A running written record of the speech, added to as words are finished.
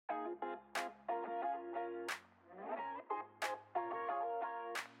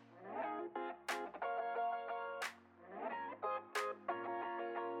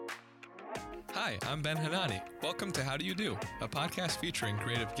Hi, I'm Ben Hanani. Welcome to How Do You Do, a podcast featuring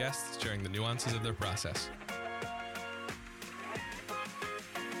creative guests sharing the nuances of their process.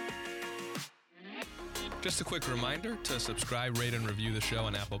 Just a quick reminder to subscribe, rate, and review the show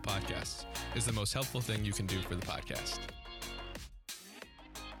on Apple Podcasts. It's the most helpful thing you can do for the podcast.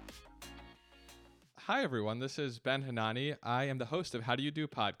 Hi, everyone. This is Ben Hanani. I am the host of How Do You Do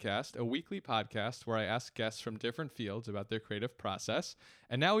podcast, a weekly podcast where I ask guests from different fields about their creative process.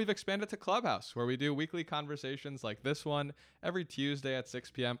 And now we've expanded to Clubhouse, where we do weekly conversations like this one every Tuesday at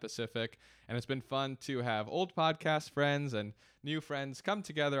 6 p.m. Pacific. And it's been fun to have old podcast friends and new friends come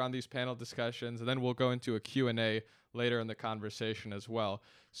together on these panel discussions. And then we'll go into a Q&A later in the conversation as well.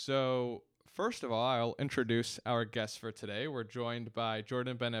 So first of all, I'll introduce our guests for today. We're joined by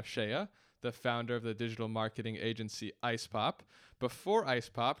Jordan Ben-Afshea, the founder of the digital marketing agency IcePop. Before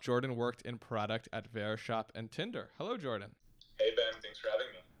IcePop, Jordan worked in product at Verishop and Tinder. Hello, Jordan. Hey, Ben. Thanks for having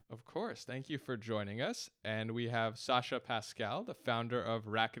me. Of course. Thank you for joining us. And we have Sasha Pascal, the founder of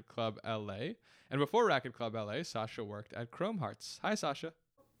Racket Club LA. And before Racket Club LA, Sasha worked at Chrome Hearts. Hi, Sasha.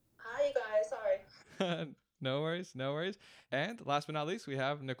 Hi, you guys. Sorry. No worries. And last but not least, we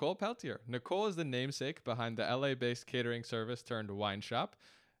have Nicole Peltier. Nicole is the namesake behind the LA-based catering service turned wine shop,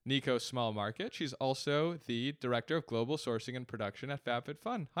 Nico Small Market. She's also the director of global sourcing and production at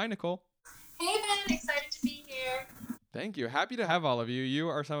FabFitFun. Hi, Nicole. Hey, Ben. Excited to be here. Thank you. Happy to have all of you. You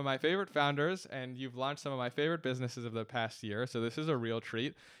are some of my favorite founders, and you've launched some of my favorite businesses of the past year. So this is a real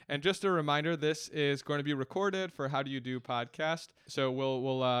treat. And just a reminder, this is going to be recorded for How Do You Do podcast. So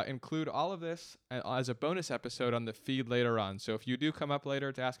we'll include all of this as a bonus episode on the feed later on. So if you do come up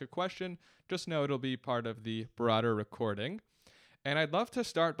later to ask a question, just know it'll be part of the broader recording. And I'd love to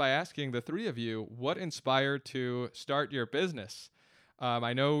start by asking the three of you, what inspired to start your business?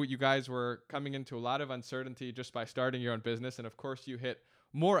 I know you guys were coming into a lot of uncertainty just by starting your own business. And of course, you hit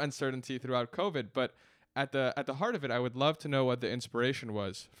more uncertainty throughout COVID. But at the heart of it, I would love to know what the inspiration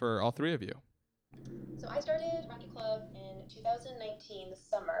was for all three of you. So I started Racket Club in 2019, the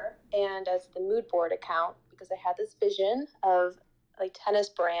summer, and as the mood board account, because I had this vision of like tennis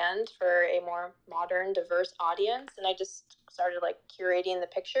brand for a more modern, diverse audience. And I just started like curating the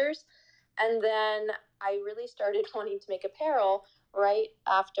pictures. And then I really started wanting to make apparel right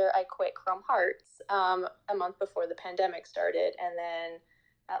after I quit Chrome Hearts, a month before the pandemic started. And then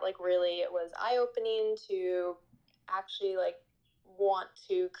that like really, it was eye-opening to actually like want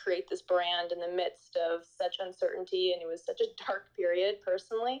to create this brand in the midst of such uncertainty. And it was such a dark period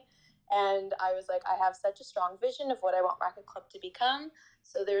personally. And I was like, I have such a strong vision of what I want Racket Club to become.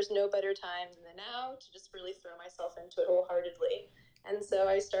 So there's no better time than the now to just really throw myself into it wholeheartedly. And so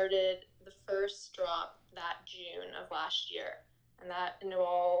I started the first drop that June of last year. And that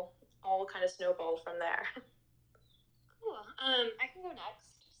all kind of snowballed from there. Cool. I can go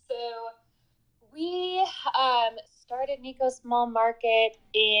next. So we started Nico Small Market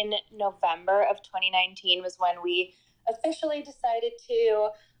in November of 2019 was when we officially decided to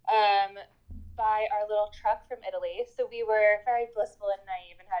buy our little truck from Italy. So we were very blissful and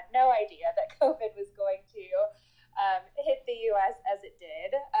naive and had no idea that COVID was going to hit the U.S. as it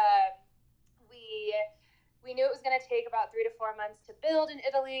did. We knew it was going to take about 3 to 4 months to build in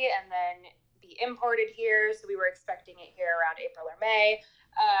Italy and then be imported here. So we were expecting it here around April or May.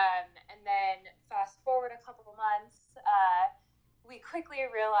 And then fast forward a couple of months, we quickly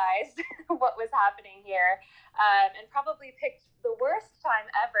realized what was happening here, and probably picked the worst time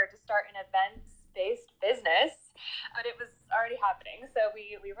ever to start an events-based business, but it was already happening. So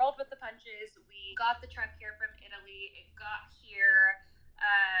we rolled with the punches. We got the truck here from Italy. It got here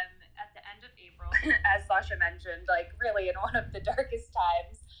at the end of April, as Sasha mentioned, like really in one of the darkest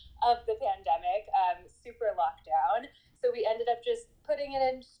times of the pandemic, super lockdown. So we ended up just putting it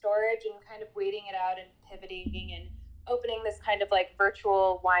in storage and kind of waiting it out and pivoting and opening this kind of like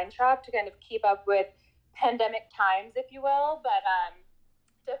virtual wine shop to kind of keep up with pandemic times, if you will, but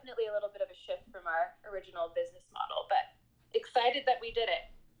definitely a little bit of a shift from our original business model, but excited that we did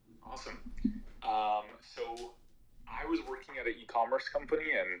it. Awesome. So I was working at an e-commerce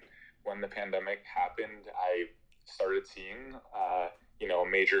company, and when the pandemic happened, I started seeing a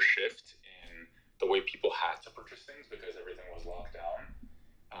major shift in the way people had to purchase things because everything was locked down.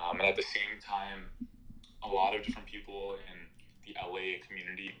 And at the same time, a lot of different people in the LA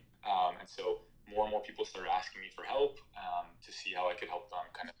community. And so more and more people started asking me for help to see how I could help them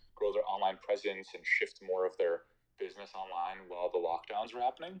kind of grow their online presence and shift more of their business online while the lockdowns were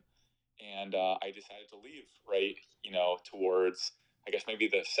happening. And I decided to leave towards, I guess, maybe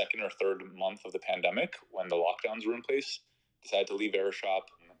the second or third month of the pandemic when the lockdowns were in place. Decided to leave Verishop,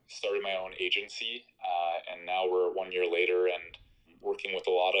 started my own agency. And now we're 1 year later, and working with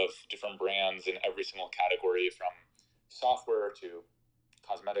a lot of different brands in every single category, from software to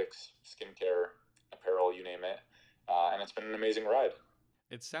cosmetics, skincare, apparel, you name it. And it's been an amazing ride.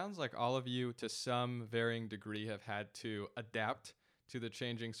 It sounds like all of you, to some varying degree, have had to adapt to the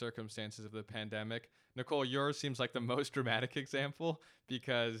changing circumstances of the pandemic. Nicole, yours seems like the most dramatic example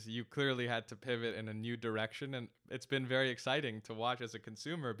because you clearly had to pivot in a new direction. And it's been very exciting to watch as a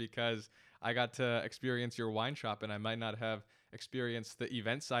consumer because I got to experience your wine shop, and I might not have experienced the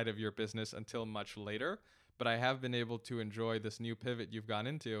event side of your business until much later. But I have been able to enjoy this new pivot you've gone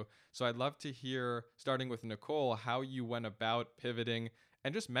into. So I'd love to hear, starting with Nicole, how you went about pivoting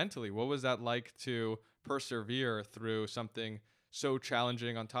and just mentally, what was that like to persevere through something so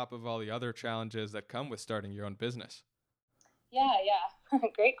challenging on top of all the other challenges that come with starting your own business? Yeah.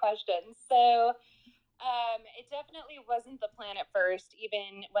 Great question. So it definitely wasn't the plan at first.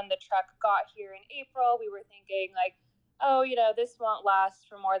 Even when the truck got here in April, we were thinking like, oh, this won't last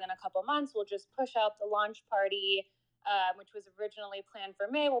for more than a couple months. We'll just push out the launch party, which was originally planned for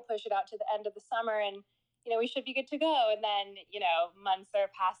May. We'll push it out to the end of the summer, and we should be good to go. And then, months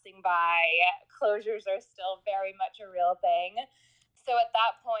are passing by, closures are still very much a real thing. So at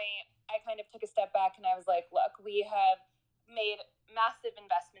that point, I kind of took a step back and I was like, look, we have made massive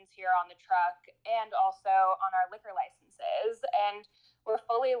investments here on the truck and also on our liquor licenses. And we're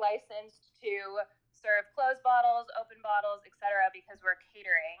fully licensed to serve closed bottles, open bottles, etc., because we're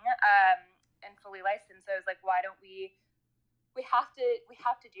catering and fully licensed. So I was like, why don't we have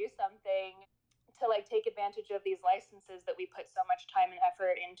to do something to like take advantage of these licenses that we put so much time and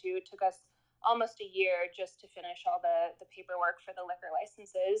effort into. It took us almost a year just to finish all the paperwork for the liquor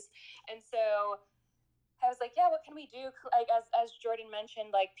licenses. And so I was like, yeah, what can we do? Like, as Jordan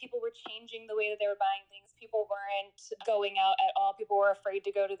mentioned, like people were changing the way that they were buying things. People weren't going out at all. People were afraid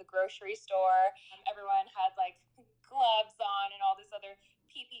to go to the grocery store. Everyone had like gloves on and all this other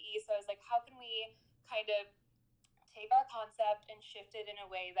PPE. So I was like, how can we kind of take our concept and shift it in a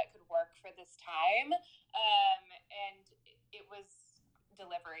way that could work for this time? And it was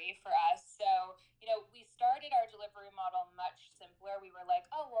delivery for us. So, we started our delivery model much simpler. We were like,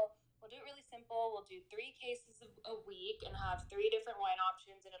 oh, well, we'll do it really simple. We'll do 3 cases a week and have 3 different wine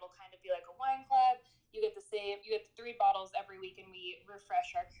options, and it'll kind of be like a wine club. You get 3 bottles every week, and we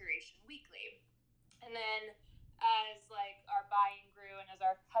refresh our curation weekly. And then as like our buying grew and as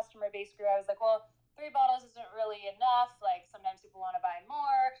our customer base grew, I was like, well, 3 bottles isn't really enough. Like sometimes people want to buy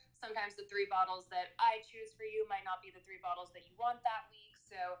more. Sometimes the 3 bottles that I choose for you might not be the 3 bottles that you want that week.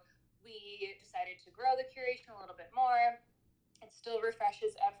 So we decided to grow the curation a little bit more. It still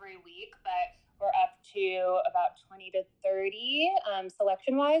refreshes every week, but we're up to about 20 to 30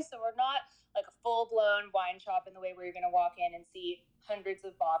 selection wise. So we're not like a full blown wine shop in the way where you're going to walk in and see hundreds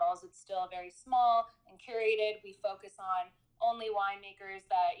of bottles. It's still very small and curated. We focus on only winemakers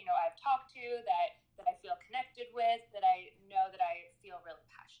that I've talked to, that I feel connected with, that I know that I feel really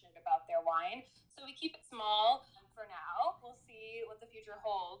passionate about their wine. So we keep it small for now. We'll see what the future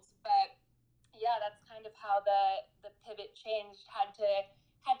holds, but yeah, that's kind of how the pivot changed. Had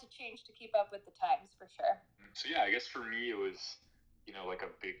to change to keep up with the times for sure. So yeah, I guess for me it was like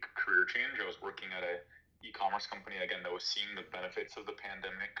a big career change. I was working at a e-commerce company again that was seeing the benefits of the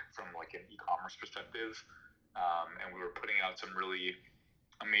pandemic from like an e-commerce perspective. And we were putting out some really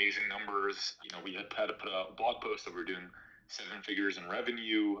amazing numbers. We had to put a blog post that we were doing 7 figures in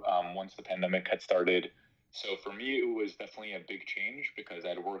revenue once the pandemic had started. So for me, it was definitely a big change because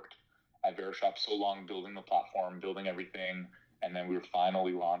I'd worked at Verishop so long building the platform, building everything, and then we were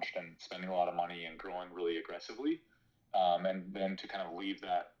finally launched and spending a lot of money and growing really aggressively. And then to kind of leave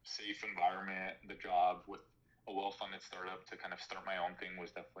that safe environment, the job with a well-funded startup to kind of start my own thing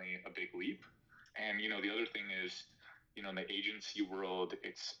was definitely a big leap. And, the other thing is, in the agency world,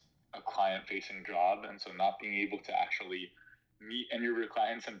 it's a client-facing job. And so not being able to actually meet any of your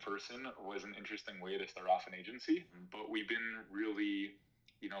clients in person was an interesting way to start off an agency. But we've been really,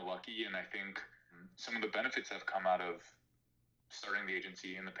 lucky. And I think some of the benefits that have come out of starting the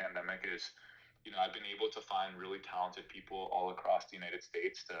agency in the pandemic is, I've been able to find really talented people all across the United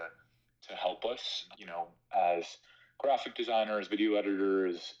States to help us, as graphic designers, video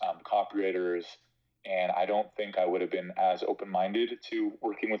editors, copywriters. And I don't think I would have been as open-minded to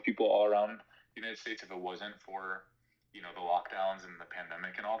working with people all around the United States if it wasn't for, the lockdowns and the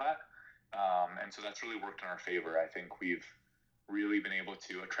pandemic and all that. And so that's really worked in our favor. I think we've really been able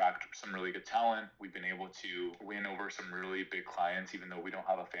to attract some really good talent. We've been able to win over some really big clients, even though we don't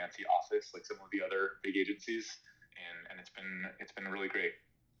have a fancy office like some of the other big agencies. And it's been really great.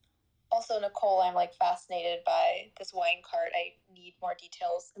 Also, Nicole, I'm like fascinated by this wine cart. I need more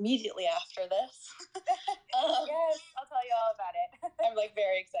details immediately after this. Yes, I'll tell you all about it. I'm like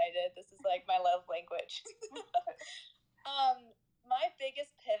very excited. This is like my love language. My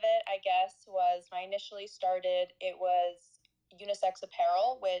biggest pivot, I guess, was when I initially started, it was unisex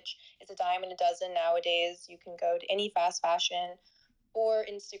apparel, which is a dime and a dozen nowadays. You can go to any fast fashion or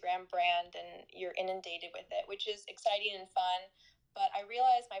Instagram brand and you're inundated with it, which is exciting and fun. But I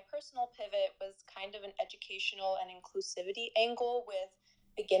realized my personal pivot was kind of an educational and inclusivity angle with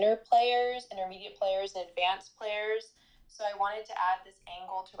beginner players, intermediate players, and advanced players. So I wanted to add this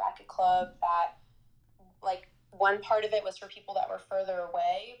angle to Racket Club that, like, one part of it was for people that were further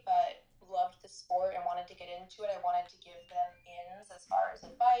away but loved the sport and wanted to get into it. I wanted to give them ins as far as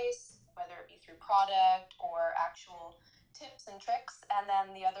advice, whether it be through product or actual tips and tricks. And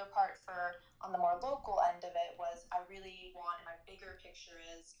then the other part for on the more local end of it was I really want, in my bigger picture,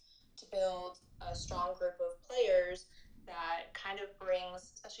 is to build a strong group of players that kind of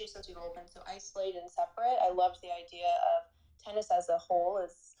brings, especially since we've all been so isolated and separate. I loved the idea of tennis as a whole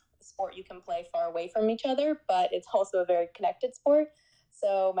is a sport you can play far away from each other, but it's also a very connected sport.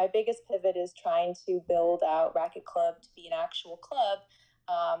 So my biggest pivot is trying to build out Racket Club to be an actual club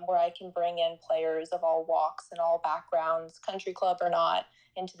where I can bring in players of all walks and all backgrounds, country club or not,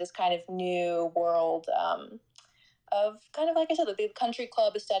 into this kind of new world of kind of, like I said, the country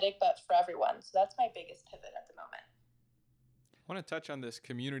club aesthetic, but for everyone. So that's my biggest pivot at the moment. I want to touch on this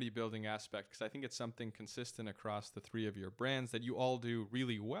community building aspect because I think it's something consistent across the three of your brands that you all do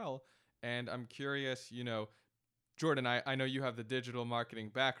really well. And I'm curious, Jordan, I know you have the digital marketing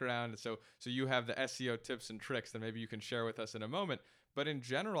background, so you have the SEO tips and tricks that maybe you can share with us in a moment. But in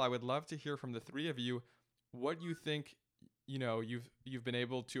general, I would love to hear from the three of you what you think, you've been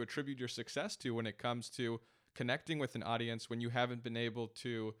able to attribute your success to when it comes to connecting with an audience when you haven't been able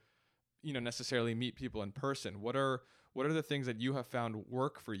to, necessarily meet people in person. What are the things that you have found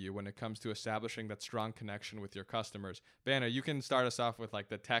work for you when it comes to establishing that strong connection with your customers? Banner, you can start us off with like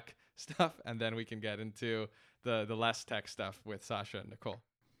the tech stuff, and then we can get into the less tech stuff with Sasha and Nicole.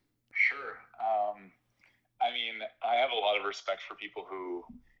 Sure. I mean, I have a lot of respect for people who,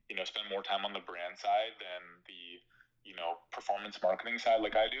 spend more time on the brand side than the, performance marketing side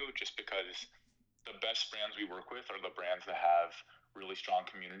like I do, just because the best brands we work with are the brands that have really strong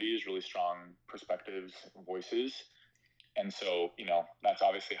communities, really strong perspectives, voices. And so, that's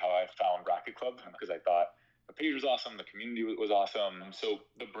obviously how I found Racket Club, because I thought the page was awesome, the community was awesome. So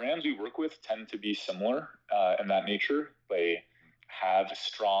the brands we work with tend to be similar in that nature. They have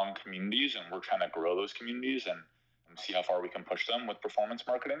strong communities, and we're trying to grow those communities and see how far we can push them with performance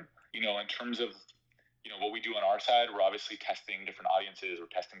marketing. In terms of, what we do on our side, we're obviously testing different audiences,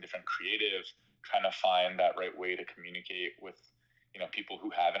 we're testing different creative, trying to find that right way to communicate with, people who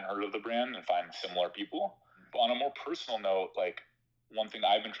haven't heard of the brand and find similar people. But on a more personal note, like one thing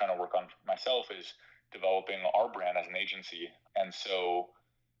I've been trying to work on myself is developing our brand as an agency. And so,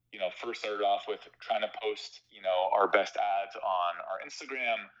 first started off with trying to post, our best ads on our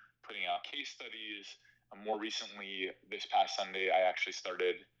Instagram, putting out case studies. And more recently, this past Sunday, I actually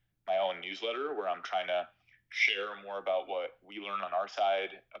started my own newsletter where I'm trying to share more about what we learn on our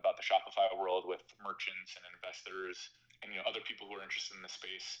side about the Shopify world with merchants and investors and, other people who are interested in the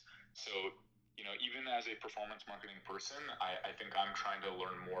space. So, even as a performance marketing person, I think I'm trying to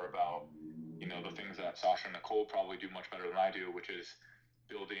learn more about, the things that Sasha and Nicole probably do much better than I do, which is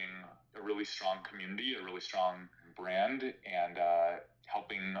building a really strong community, a really strong brand, and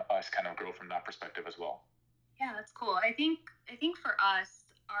helping us kind of grow from that perspective as well. Yeah, that's cool. I think for us,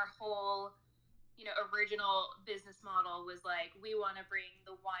 our whole original business model was like, we want to bring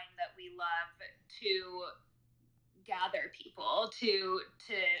the wine that we love to gather people to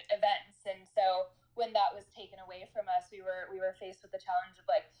events. And so when that was taken away from us, we were faced with the challenge of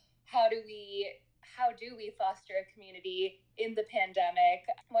like, how do we foster a community in the pandemic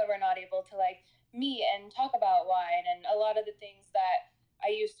when we're not able to like meet and talk about wine? And a lot of the things that I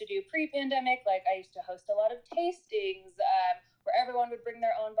used to do pre-pandemic, like I used to host a lot of tastings where everyone would bring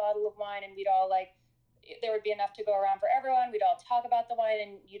their own bottle of wine, and we'd all there would be enough to go around for everyone. We'd all talk about the wine,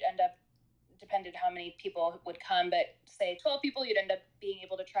 and you'd end up, depended how many people would come, but say 12 people, you'd end up being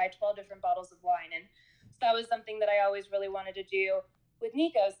able to try 12 different bottles of wine. And so that was something that I always really wanted to do with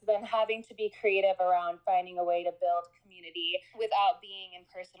Nikos. Then having to be creative around finding a way to build community without being in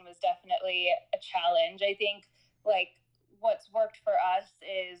person was definitely a challenge. I think like what's worked for us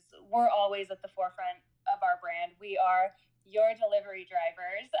is we're always at the forefront of our brand. We are your delivery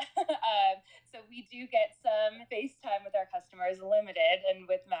drivers. So we do get some FaceTime with our customers, limited and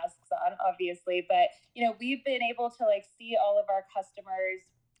with masks on, obviously. But, we've been able to like see all of our customers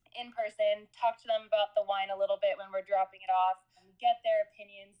in person, talk to them about the wine a little bit when we're dropping it off, get their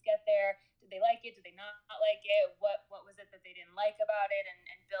opinions, did they like it, did they not like it, what was it that they didn't like about it,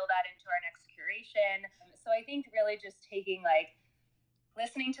 and build that into our next curation. So I think really just taking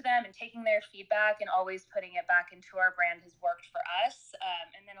listening to them and taking their feedback and always putting it back into our brand has worked for us.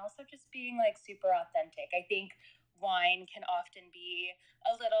 And then also just being super authentic. I think wine can often be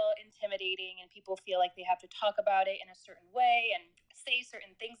a little intimidating and people feel like they have to talk about it in a certain way and say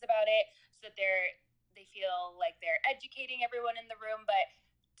certain things about it so that they feel like they're educating everyone in the room. But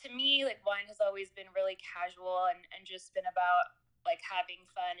to me, wine has always been really casual and just been about having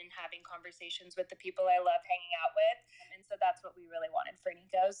fun and having conversations with the people I love hanging out with. And so that's what we really wanted for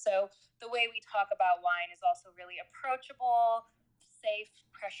Nico. So the way we talk about wine is also really approachable, safe,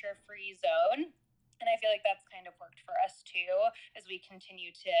 pressure-free zone. And I feel like that's kind of worked for us too as we continue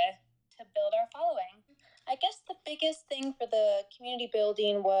to build our following. I guess the biggest thing for the community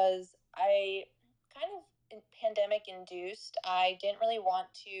building was I kind of pandemic induced. I didn't really want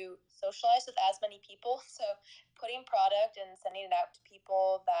to socialize with as many people. So putting product and sending it out to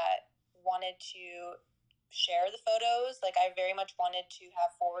people that wanted to share the photos, I very much wanted to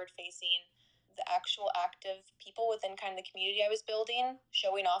have forward facing the actual active people within kind of the community I was building,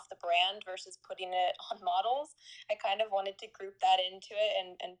 showing off the brand versus putting it on models. I kind of wanted to group that into it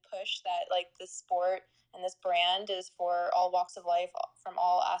and push that this sport and this brand is for all walks of life from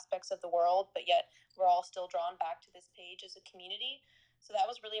all aspects of the world, but yet we're all still drawn back to this page as a community. So that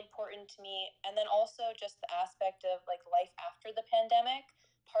was really important to me. And then also just the aspect of life after the pandemic.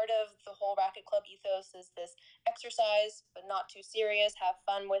 Part of the whole Racket Club ethos is this exercise, but not too serious, have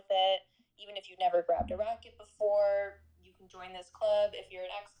fun with it. Even if you've never grabbed a racket before, you can join this club. If you're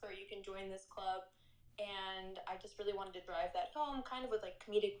an expert, you can join this club. And I just really wanted to drive that home kind of with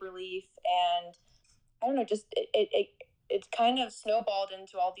comedic relief. And I don't know, just it's kind of snowballed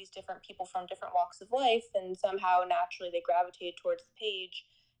into all these different people from different walks of life. And somehow naturally they gravitated towards the page.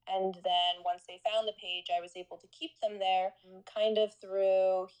 And then once they found the page, I was able to keep them there kind of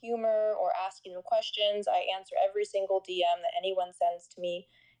through humor or asking them questions. I answer every single DM that anyone sends to me.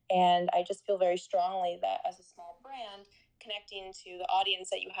 And I just feel very strongly that as a small brand, connecting to the audience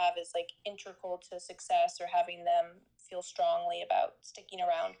that you have is integral to success, or having them feel strongly about sticking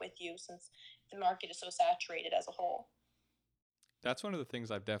around with you since the market is so saturated as a whole. That's one of the things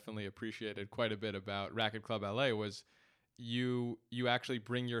I've definitely appreciated quite a bit about Racket Club LA was you actually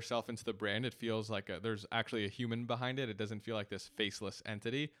bring yourself into the brand. It feels like there's actually a human behind it. It doesn't feel like this faceless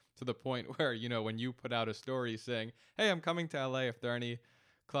entity, to the point where, when you put out a story saying, hey, I'm coming to LA, if there are any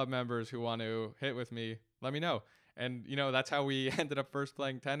club members who want to hit with me, let me know. And, that's how we ended up first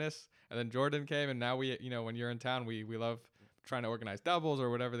playing tennis. And then Jordan came, and now we, when you're in town, we love trying to organize doubles or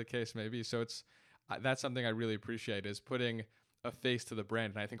whatever the case may be. So that's something I really appreciate, is putting a face to the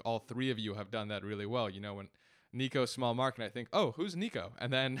brand. And I think all three of you have done that really well. When Nico's small market, I think, oh, who's Nico?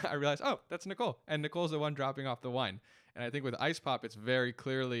 And then I realized, oh, that's Nicole. And Nicole's the one dropping off the wine. And I think with Ice Pop, it's very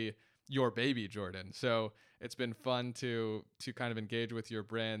clearly your baby, Jordan. So it's been fun to kind of engage with your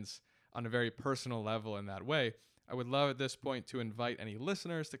brands on a very personal level in that way. I would love at this point to invite any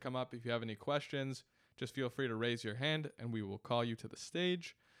listeners to come up. If you have any questions, just feel free to raise your hand and we will call you to the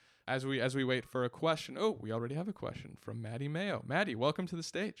stage. As we wait for a question, oh, we already have a question from Maddie Mayo. Maddie, welcome to the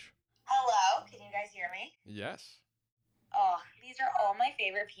stage. Hello, can you guys hear me? Yes. Oh, these are all my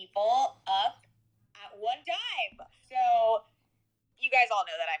favorite people up at one time. So you guys all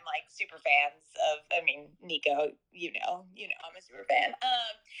know that I'm super fans of, Nico, I'm a super fan.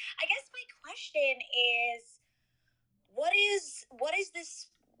 I guess my question is, what is this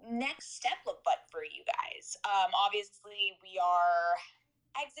next step look like for you guys? Obviously we are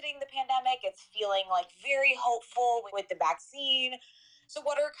exiting the pandemic. It's feeling very hopeful with the vaccine. So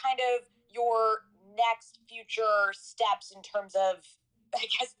what are kind of your next future steps in terms of, I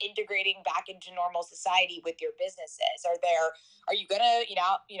guess, integrating back into normal society with your businesses? Are you gonna,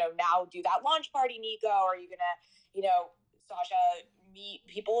 now do that launch party, Nico? Are you gonna, Sasha, meet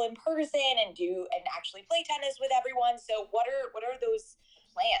people in person and actually play tennis with everyone? So what are those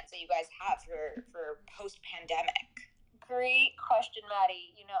plans that you guys have for post-pandemic? Great question,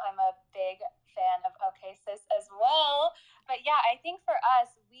 Maddie. I'm a big fan of OK Sis as well. But yeah, I think for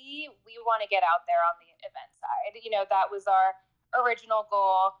us, we want to get out there on the event side. That was our original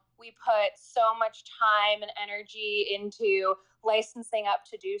goal. We put so much time and energy into licensing up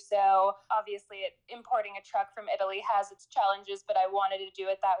to do so. Obviously, importing a truck from Italy has its challenges, but I wanted to do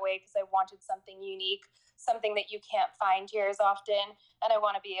it that way because I wanted something unique, something that you can't find here as often. And I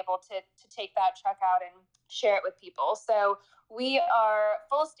want to be able to take that truck out and share it with people. So we are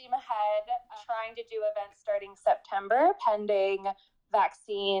full steam ahead, trying to do events starting September, pending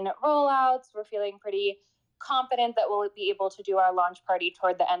vaccine rollouts. We're feeling pretty confident that we'll be able to do our launch party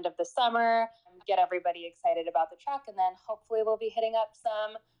toward the end of the summer, get everybody excited about the truck, and then hopefully we'll be hitting up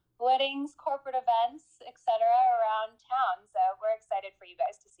some weddings, corporate events, etc. around town. So we're excited for you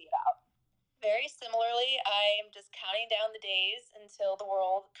guys to see it out. Very similarly, I am just counting down the days until the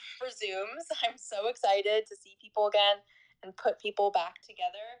world resumes. I'm so excited to see people again and put people back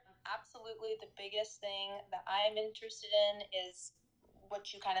together. Absolutely, the biggest thing that I'm interested in is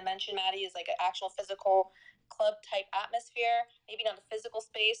what you kind of mentioned, Maddie, is like an actual physical club type atmosphere. Maybe not a physical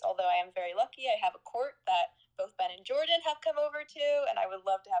space, although I am very lucky. I have a court that both Ben and Jordan have come over to, and I would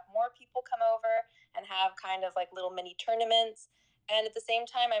love to have more people come over and have kind of like little mini tournaments. And at the same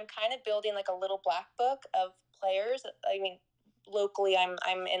time, I'm kind of building like a little black book of players. I mean, locally, I'm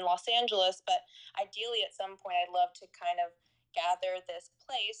in Los Angeles, but ideally at some point, I'd love to kind of gather this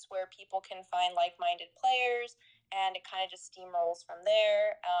place where people can find like-minded players, and it kind of just steamrolls from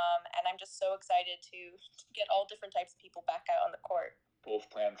there. And I'm just so excited to get all different types of people back out on the court. Both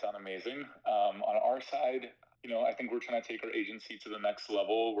plans sound amazing. On our side, I think we're trying to take our agency to the next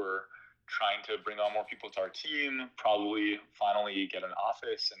level. We're trying to bring on more people to our team, probably finally get an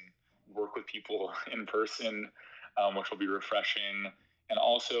office and work with people in person, which will be refreshing. And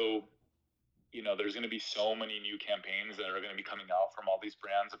also, there's going to be so many new campaigns that are going to be coming out from all these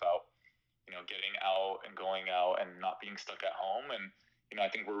brands about getting out and going out and not being stuck at home. And I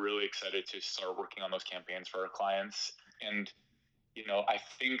think we're really excited to start working on those campaigns for our clients. And I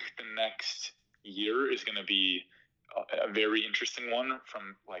think the next year is going to be a very interesting one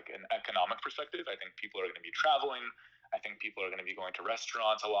from like an economic perspective. I think people are going to be traveling. I think people are going to be going to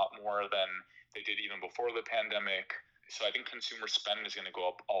restaurants a lot more than they did even before the pandemic. So I think consumer spend is going to go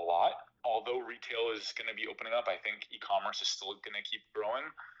up a lot. Although retail is going to be opening up, I think e-commerce is still going to keep growing.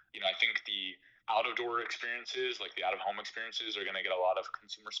 I think the out-of-door experiences, like the out-of-home experiences, are going to get a lot of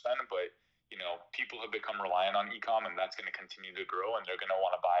consumer spend, but people have become reliant on e-com, and that's going to continue to grow, and they're going to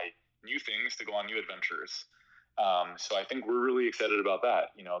want to buy new things to go on new adventures. So I think we're really excited about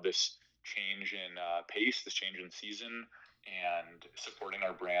that. This change in pace, this change in season, and supporting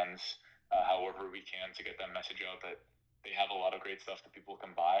our brands however we can to get that message out that they have a lot of great stuff that people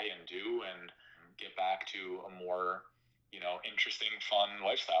can buy and do, and get back to a more interesting, fun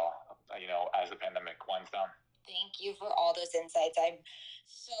lifestyle, as the pandemic winds down. Thank you for all those insights. I'm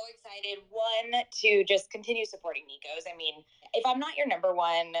so excited, one, to just continue supporting Nikos. I mean, if I'm not your number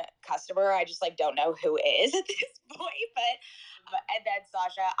one customer, I just don't know who is at this point. And then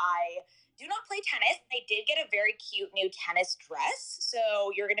Sasha, I do not play tennis. I did get a very cute new tennis dress,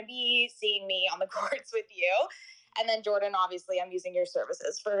 so you're going to be seeing me on the courts with you. And then Jordan, obviously, I'm using your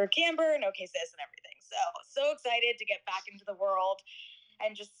services for Camber and OKSIS and everything. So excited to get back into the world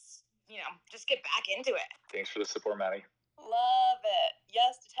and just get back into it. Thanks for the support, Maddie. Love it.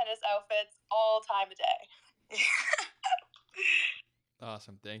 Yes to tennis outfits all time of day.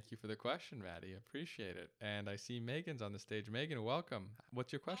 Awesome. Thank you for the question, Maddie. Appreciate it. And I see Megan's on the stage. Megan, welcome.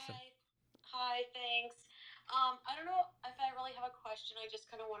 What's your question? Hi, thanks. I don't know if I really have a question. I just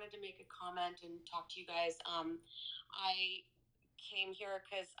kind of wanted to make a comment and talk to you guys. I came here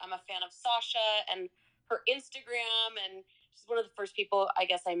because I'm a fan of Sasha and her Instagram, and she's one of the first people I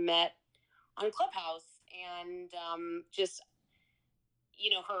guess I met on Clubhouse. And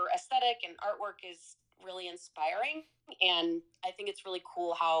her aesthetic and artwork is really inspiring. And I think it's really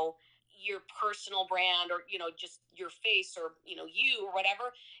cool how your personal brand or just your face or you or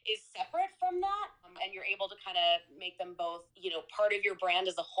whatever is separate from that, and you're able to kind of make them both part of your brand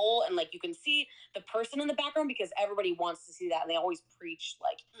as a whole, and you can see the person in the background because everybody wants to see that, and they always preach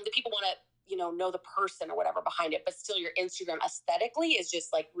the people want to know the person or whatever behind it, but still your Instagram aesthetically is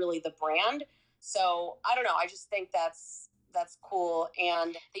just really the brand. So I don't know, I just think that's cool,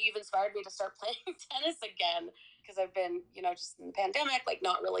 and that you've inspired me to start playing tennis again, because I've been just in the pandemic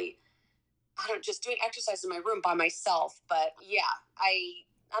not really just doing exercise in my room by myself. But yeah, I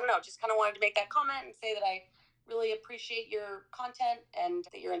don't know, just kind of wanted to make that comment and say that I really appreciate your content and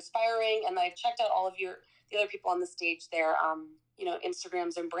that you're inspiring, and that I've checked out all of the other people on the stage there,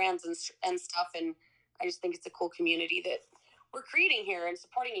 Instagrams and brands and stuff, and I just think it's a cool community that we're creating here and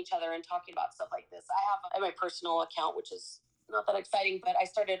supporting each other and talking about stuff like this. I have my personal account, which is not that exciting, but I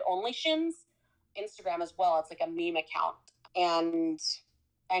started OnlyShins Instagram as well. It's a meme account, and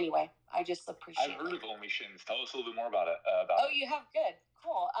anyway, I just appreciate it. I've heard of OnlyShins. Tell us a little bit more about it. You have? Good.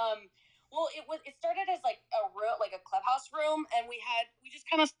 Cool. Well, it started as a room, a clubhouse room, and we just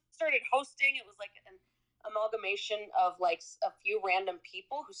kind of started hosting. It was an amalgamation of a few random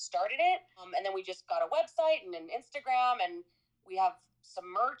people who started it. And then we just got a website and an Instagram, and we have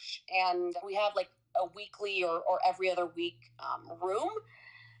some merch, and we have a weekly or every other week room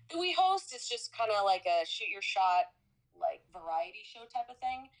that we host. It's just kind of like a shoot your shot, like variety show type of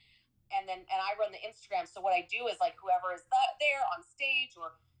thing. And I run the Instagram. So what I do is like whoever is there on stage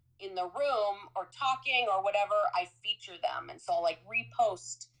or in the room or talking or whatever, I feature them. And so I'll like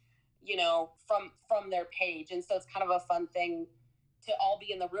repost, from their page. And so it's kind of a fun thing to all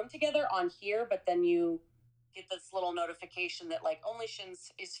be in the room together on here, but then you get this little notification that like Only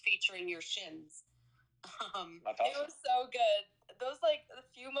Shins is featuring your shins. That's awesome. It was so good. Those like a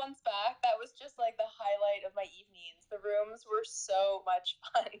few months back, that was just like the highlight of my evenings. The rooms were so much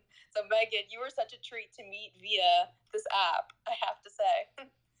fun. So Megan, you were such a treat to meet via this app, I have to say.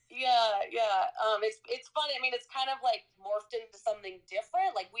 Yeah. It's fun. I mean, it's kind of like morphed into something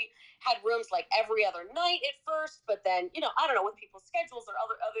different. Like we had rooms like every other night at first, but then I don't know, with people's schedules or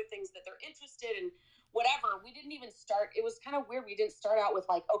other things that they're interested in, whatever. We didn't even start. It was kind of weird. We didn't start out with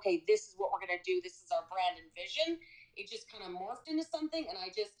like, okay, this is what we're gonna do. This is our brand and vision. It just kind of morphed into something, and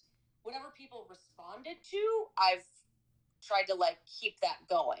I just whatever people responded to, I've tried to like keep that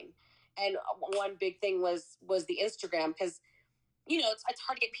going. And one big thing was the Instagram, because it's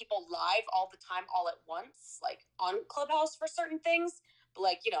hard to get people live all the time, all at once, like on Clubhouse for certain things. But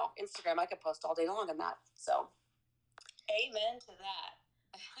like, Instagram, I could post all day long on that. So, amen to that.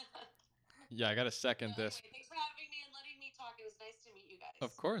 Yeah, I got to second this. Okay, thanks for having me and letting me talk. It was nice to meet you guys.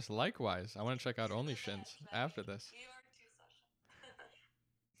 Of course, likewise. I want to check out Only Shins after this. You are too social.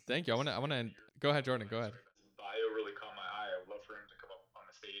 Thank you. I want to go ahead, Jordan. Go ahead. Bio really caught my eye. I would love for him to come up on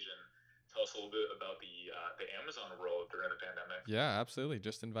the stage and tell us a little bit about the Amazon role during the pandemic. Yeah, absolutely.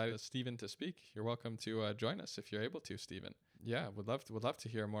 Just invited Steven to speak. You're welcome to join us if you're able to, Steven. Yeah, would love to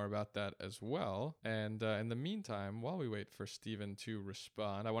hear more about that as well. And in the meantime, while we wait for Steven to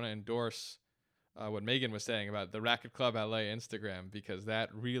respond, I want to endorse what Megan was saying about the Racket Club LA Instagram, because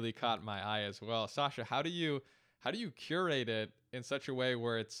that really caught my eye as well. Sasha, how do you curate it in such a way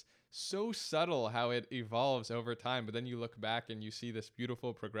where it's so subtle how it evolves over time, but then you look back and you see this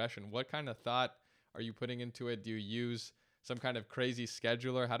beautiful progression? What kind of thought are you putting into it? Do you use some kind of crazy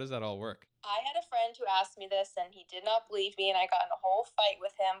scheduler? How does that all work? I had a friend who asked me this, and he did not believe me, and I got in a whole fight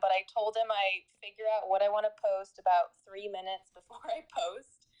with him, but I told him I figure out what I want to post about 3 minutes before I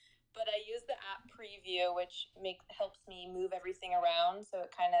post. But I use the app preview, which helps me move everything around. So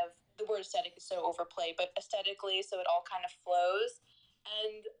it kind of, the word aesthetic is so overplayed, but aesthetically, so it all kind of flows.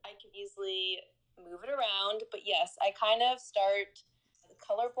 And I can easily move it around. But yes, I kind of start the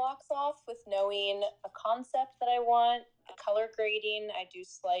color blocks off with knowing a concept that I want. The color grading, I do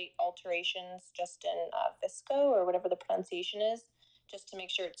slight alterations just in Visco, or whatever the pronunciation is, just to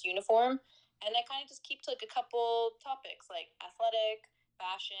make sure it's uniform. And I kind of just keep to like a couple topics like athletic,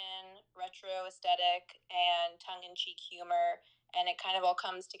 fashion, retro aesthetic, and tongue-in-cheek humor. And it kind of all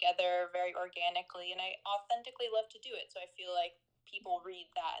comes together very organically, and I authentically love to do it. So I feel like people read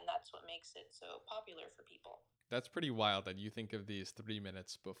that, and that's what makes it so popular for people. That's pretty wild that you think of these 3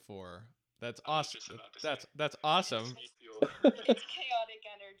 minutes before. That's awesome. That's awesome. It's chaotic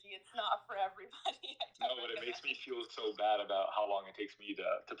energy. It's not for everybody. No, but it makes me feel so bad about how long it takes me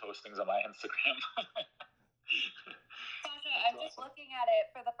to post things on my Instagram. Sasha, I'm just looking at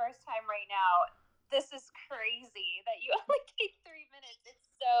it for the first time right now. This is crazy that you only take 3 minutes. It's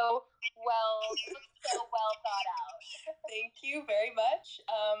so well thought out. Thank you very much.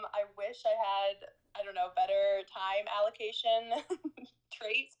 I wish I had, better time allocation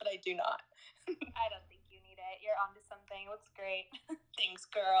traits, but I do not. I don't think you need it. You're onto something. It looks great. Thanks,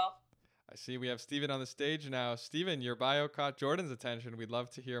 girl. I see we have Steven on the stage now. Steven, your bio caught Jordan's attention. We'd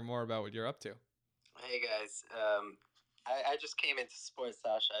love to hear more about what you're up to. Hey guys, I just came into support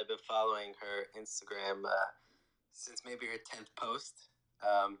Sasha. I've been following her Instagram since maybe her 10th post.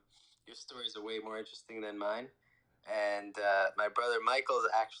 Your stories are way more interesting than mine. And my brother Michael's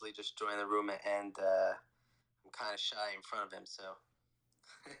actually just joined the room, and I'm kind of shy in front of him, so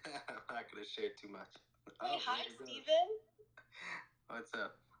I'm not going to share too much. Hey, hi, Steven. What's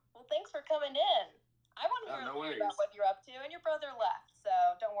up? Well, thanks for coming in. I want to hear no more worries. about what you're up to, and your brother left, so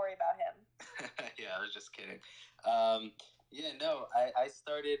don't worry about him. Yeah, I was just kidding. I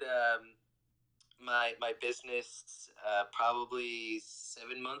started my business probably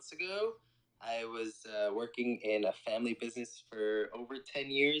 7 months ago. I was working in a family business for over 10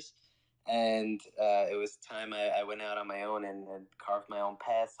 years, and it was time I went out on my own and carved my own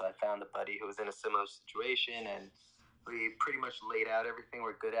path. So I found a buddy who was in a similar situation, and we pretty much laid out everything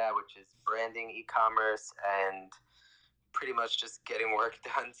we're good at, which is branding, e-commerce, and pretty much just getting work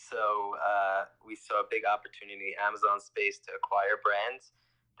done. So we saw a big opportunity in Amazon space to acquire brands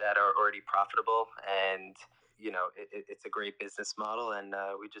that are already profitable. And it's a great business model, and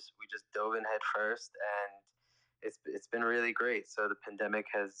we just dove in head first, and it's been really great. So the pandemic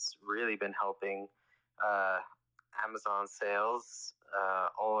has really been helping uh, Amazon sales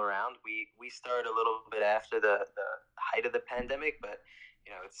all around. We started a little bit after the height of the pandemic, but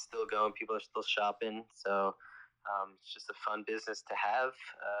it's still going. People are still shopping, so it's just a fun business to have.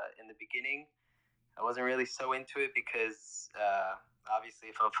 In the beginning, I wasn't really so into it because obviously,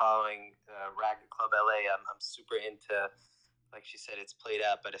 if I'm following Ragged Club LA, I'm super into, like she said, it's played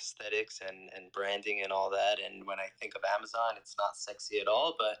out, but aesthetics and branding and all that. And when I think of Amazon, it's not sexy at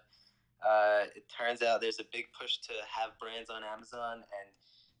all. But it turns out there's a big push to have brands on Amazon, and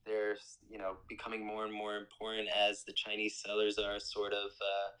there's becoming more and more important as the Chinese sellers are sort of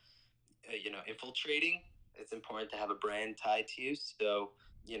infiltrating. It's important to have a brand tied to you. So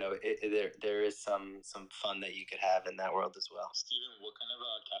there is some fun that you could have in that world as well. Steven, what kind of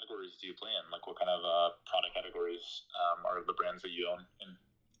categories do you play in? Like, what kind of product categories are the brands that you own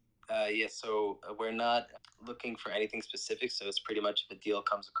in? So we're not looking for anything specific. So it's pretty much if a deal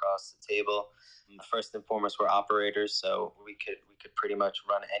comes across the table. First and foremost, we're operators, so we could pretty much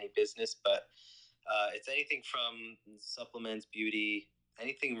run any business. But it's anything from supplements, beauty,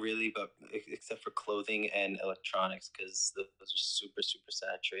 anything really, but except for clothing and electronics, because those are super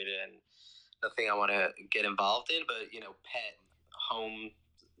saturated and nothing I want to get involved in. But pet, home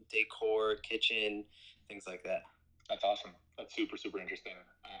decor, kitchen, things like that. That's awesome. That's super interesting.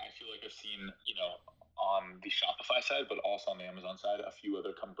 I feel like I've seen, on the Shopify side, but also on the Amazon side, a few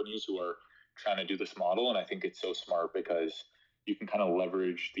other companies who are trying to do this model. And I think it's so smart because you can kind of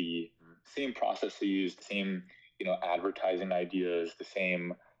leverage the same process they use, the same, advertising ideas, the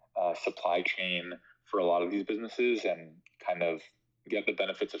same supply chain for a lot of these businesses, and kind of get the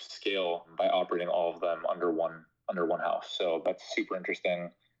benefits of scale by operating all of them under one house. So that's super interesting.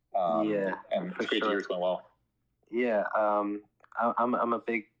 And it's great to hear it's going well. Yeah, I'm a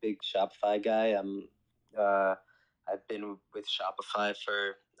big Shopify guy. I've been with Shopify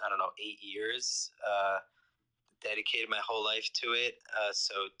for 8 years. Dedicated my whole life to it.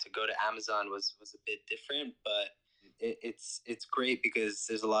 So to go to Amazon was a bit different, but it's great because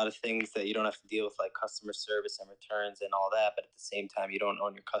there's a lot of things that you don't have to deal with, like customer service and returns and all that. But at the same time, you don't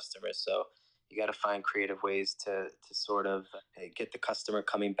own your customers, so you got to find creative ways to sort of get the customer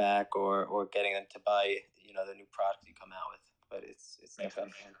coming back or getting them to buy the new product you come out with. But it's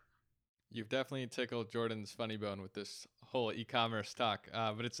definitely fun. You've definitely tickled Jordan's funny bone with this whole e-commerce talk,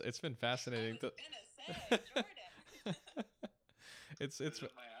 but it's been fascinating. I was gonna say, Jordan. It's my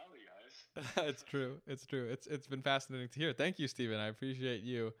alley, guys. It's true. It's been fascinating to hear. Thank you, Steven. I appreciate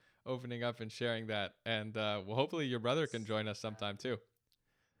you opening up and sharing that. And hopefully your brother can join us sometime too.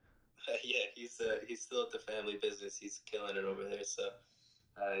 Yeah, he's still at the family business. He's killing it over there. So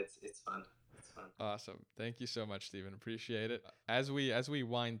it's fun. Awesome. Thank you so much, Steven. Appreciate it. As we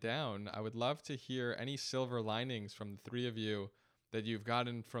wind down, I would love to hear any silver linings from the three of you that you've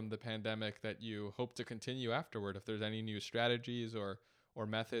gotten from the pandemic that you hope to continue afterward. If there's any new strategies or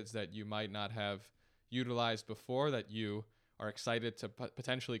methods that you might not have utilized before that you are excited to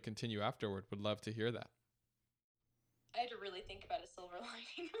potentially continue afterward, would love to hear that. I had to really think about a silver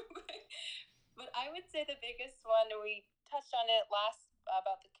lining. But I would say the biggest one, we touched on it last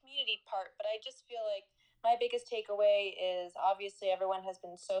about the community part, but I just feel like my biggest takeaway is obviously everyone has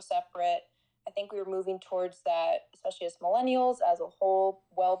been so separate. I think we were moving towards that, especially as millennials as a whole,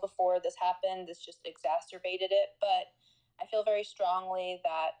 well before this happened. This just exacerbated it. But I feel very strongly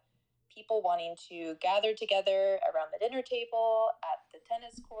that people wanting to gather together around the dinner table, at the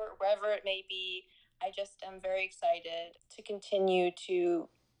tennis court, wherever it may be, I just am very excited to continue to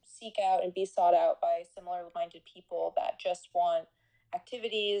seek out and be sought out by similar-minded people that just want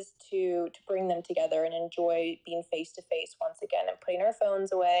activities to bring them together and enjoy being face-to-face once again and putting our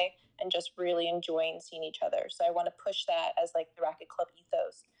phones away and just really enjoying seeing each other. So I want to push that as like the Racket Club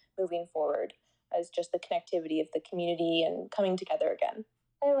ethos moving forward, as just the connectivity of the community and coming together again.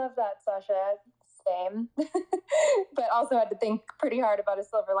 I love that, Sasha. Same. But also had to think pretty hard about a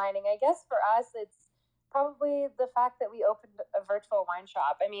silver lining. I guess for us, it's probably the fact that we opened a virtual wine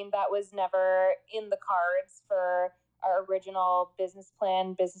shop. I mean, that was never in the cards for our original business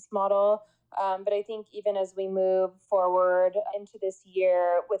plan, business model. But I think even as we move forward into this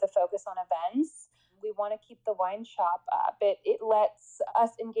year with a focus on events, we want to keep the wine shop up. It lets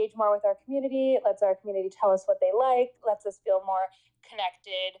us engage more with our community. It lets our community tell us what they like, lets us feel more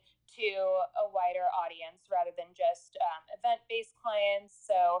connected to a wider audience rather than just event-based clients.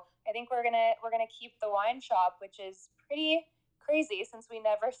 So I think we're gonna keep the wine shop, which is pretty crazy since we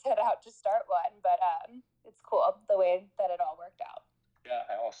never set out to start one, but it's cool the way that it all worked out. Yeah,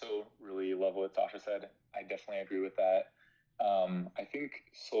 I also really love what Sasha said. I definitely agree with that. I think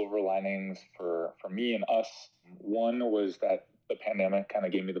silver linings for me and us, one was that the pandemic kind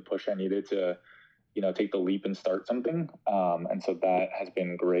of gave me the push I needed to, take the leap and start something. And so that has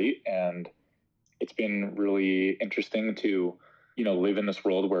been great. And it's been really interesting to, live in this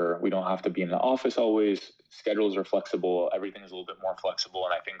world where we don't have to be in the office always. Schedules are flexible. Everything's a little bit more flexible.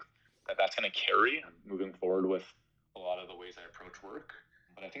 And I think that that's going to carry moving forward with a lot of the ways I approach work.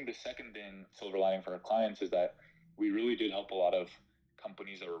 But I think the second thing, silver lining for our clients, is that we really did help a lot of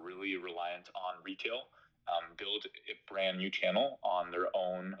companies that were really reliant on retail build a brand new channel on their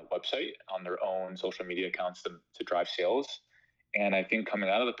own website, on their own social media accounts to drive sales. And I think coming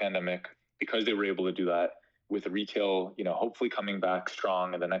out of the pandemic, because they were able to do that with retail, hopefully coming back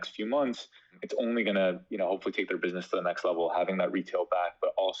strong in the next few months, it's only going to, hopefully take their business to the next level, having that retail back,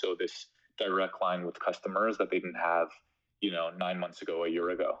 but also this direct line with customers that they didn't have, 9 months ago, a year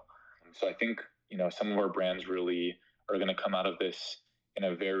ago. So I think, some of our brands really are going to come out of this in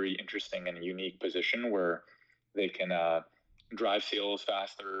a very interesting and unique position where they can drive sales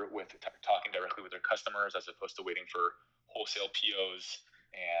faster with talking directly with their customers as opposed to waiting for wholesale POs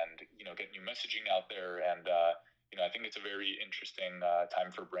and get new messaging out there. And I think it's a very interesting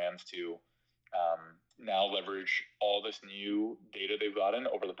time for brands to now leverage all this new data they've gotten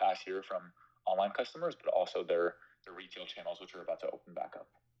over the past year from online customers, but also their retail channels, which are about to open back up.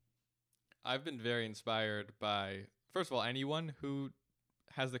 I've been very inspired by, first of all, anyone who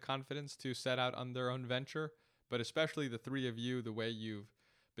has the confidence to set out on their own venture, but especially the three of you, the way you've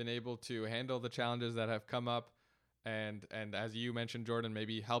been able to handle the challenges that have come up, and as you mentioned, Jordan,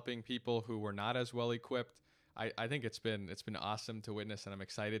 maybe helping people who were not as well equipped. I think it's been awesome to witness, and I'm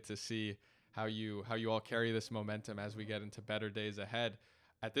excited to see how you all carry this momentum as we get into better days ahead.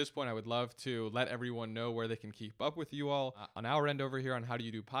 At this point, I would love to let everyone know where they can keep up with you all. On our end over here on How Do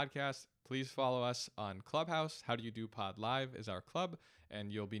You Do Podcast, please follow us on Clubhouse. How Do You Do Pod Live is our club,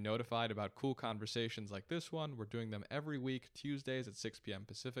 and you'll be notified about cool conversations like this one. We're doing them every week, Tuesdays at 6 p.m.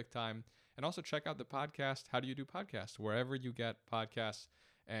 Pacific time. And also check out the podcast, How Do You Do Podcast, wherever you get podcasts.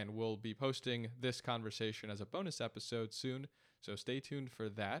 And we'll be posting this conversation as a bonus episode soon, so stay tuned for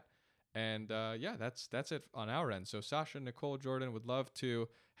that. And yeah, that's it on our end. So Sasha, Nicole, Jordan, would love to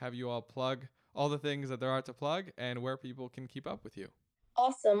have you all plug all the things that there are to plug and where people can keep up with you.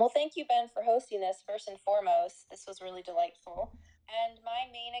 Awesome. Well, thank you, Ben, for hosting this first and foremost. This was really delightful. And my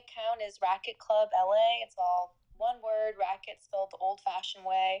main account is Racket Club LA. It's all one word, racket spelled the old-fashioned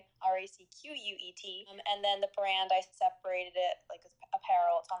way, RACQUET. And then the brand, I separated it like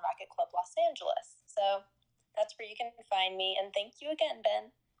apparel. It's on Racket Club Los Angeles. So that's where you can find me. And thank you again,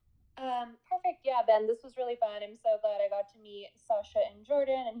 Ben. Perfect. Yeah, Ben, this was really fun. I'm so glad I got to meet Sasha and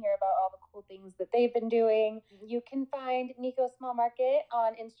Jordan and hear about all the cool things that they've been doing. You can find Nico Small Market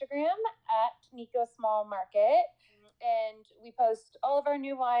on Instagram at Nico Small Market. And we post all of our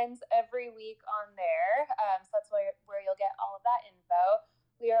new wines every week on there. So that's where you'll get all of that info.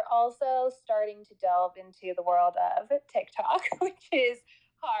 We are also starting to delve into the world of TikTok, which is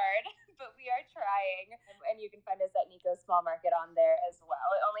hard, but we are trying. And you can find us at Nico Small Market on there as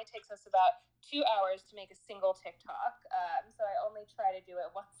well. It only takes us about 2 hours to make a single TikTok. So I only try to do it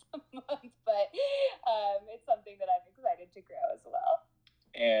once a month, but it's something that I'm excited to grow as well.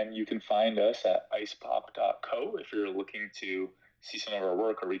 And you can find us at icepop.co if you're looking to see some of our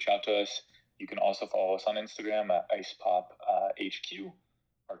work or reach out to us. You can also follow us on Instagram at icepop.hq.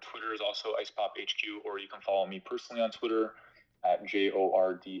 Our Twitter is also icepop.hq, or you can follow me personally on Twitter at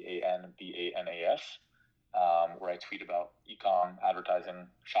JORDANBANAF, where I tweet about e-com, advertising,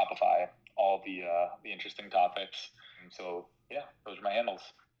 Shopify, all the interesting topics. And so, yeah, those are my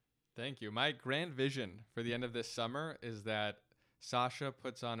handles. Thank you. My grand vision for the end of this summer is that Sasha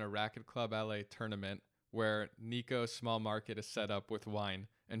puts on a Racket Club LA tournament where Nico Small Market is set up with wine,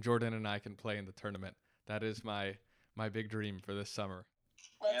 and Jordan and I can play in the tournament. That is my big dream for this summer.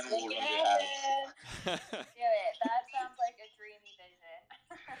 Let's make it happen. Do it. That sounds like a dreamy vision.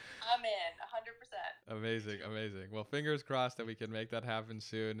 I'm in 100%. Amazing. Well, fingers crossed that we can make that happen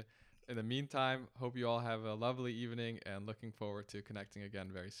soon. In the meantime, hope you all have a lovely evening and looking forward to connecting again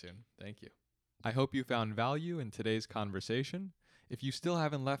very soon. Thank you. I hope you found value in today's conversation. If you still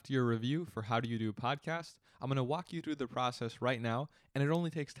haven't left your review for How Do You Do Podcast, I'm going to walk you through the process right now, and it only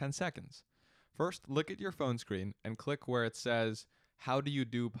takes 10 seconds. First, look at your phone screen and click where it says How Do You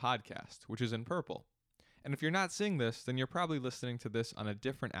Do Podcast, which is in purple. And if you're not seeing this, then you're probably listening to this on a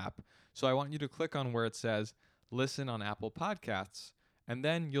different app. So I want you to click on where it says Listen on Apple Podcasts, and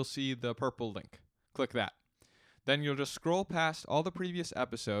then you'll see the purple link. Click that. Then you'll just scroll past all the previous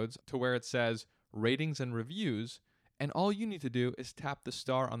episodes to where it says Ratings and Reviews, And all you need to do is tap the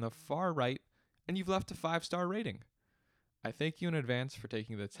star on the far right, and you've left a 5-star rating. I thank you in advance for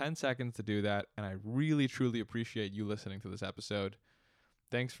taking the 10 seconds to do that, and I really, truly appreciate you listening to this episode.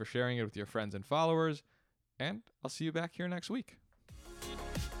 Thanks for sharing it with your friends and followers, and I'll see you back here next week.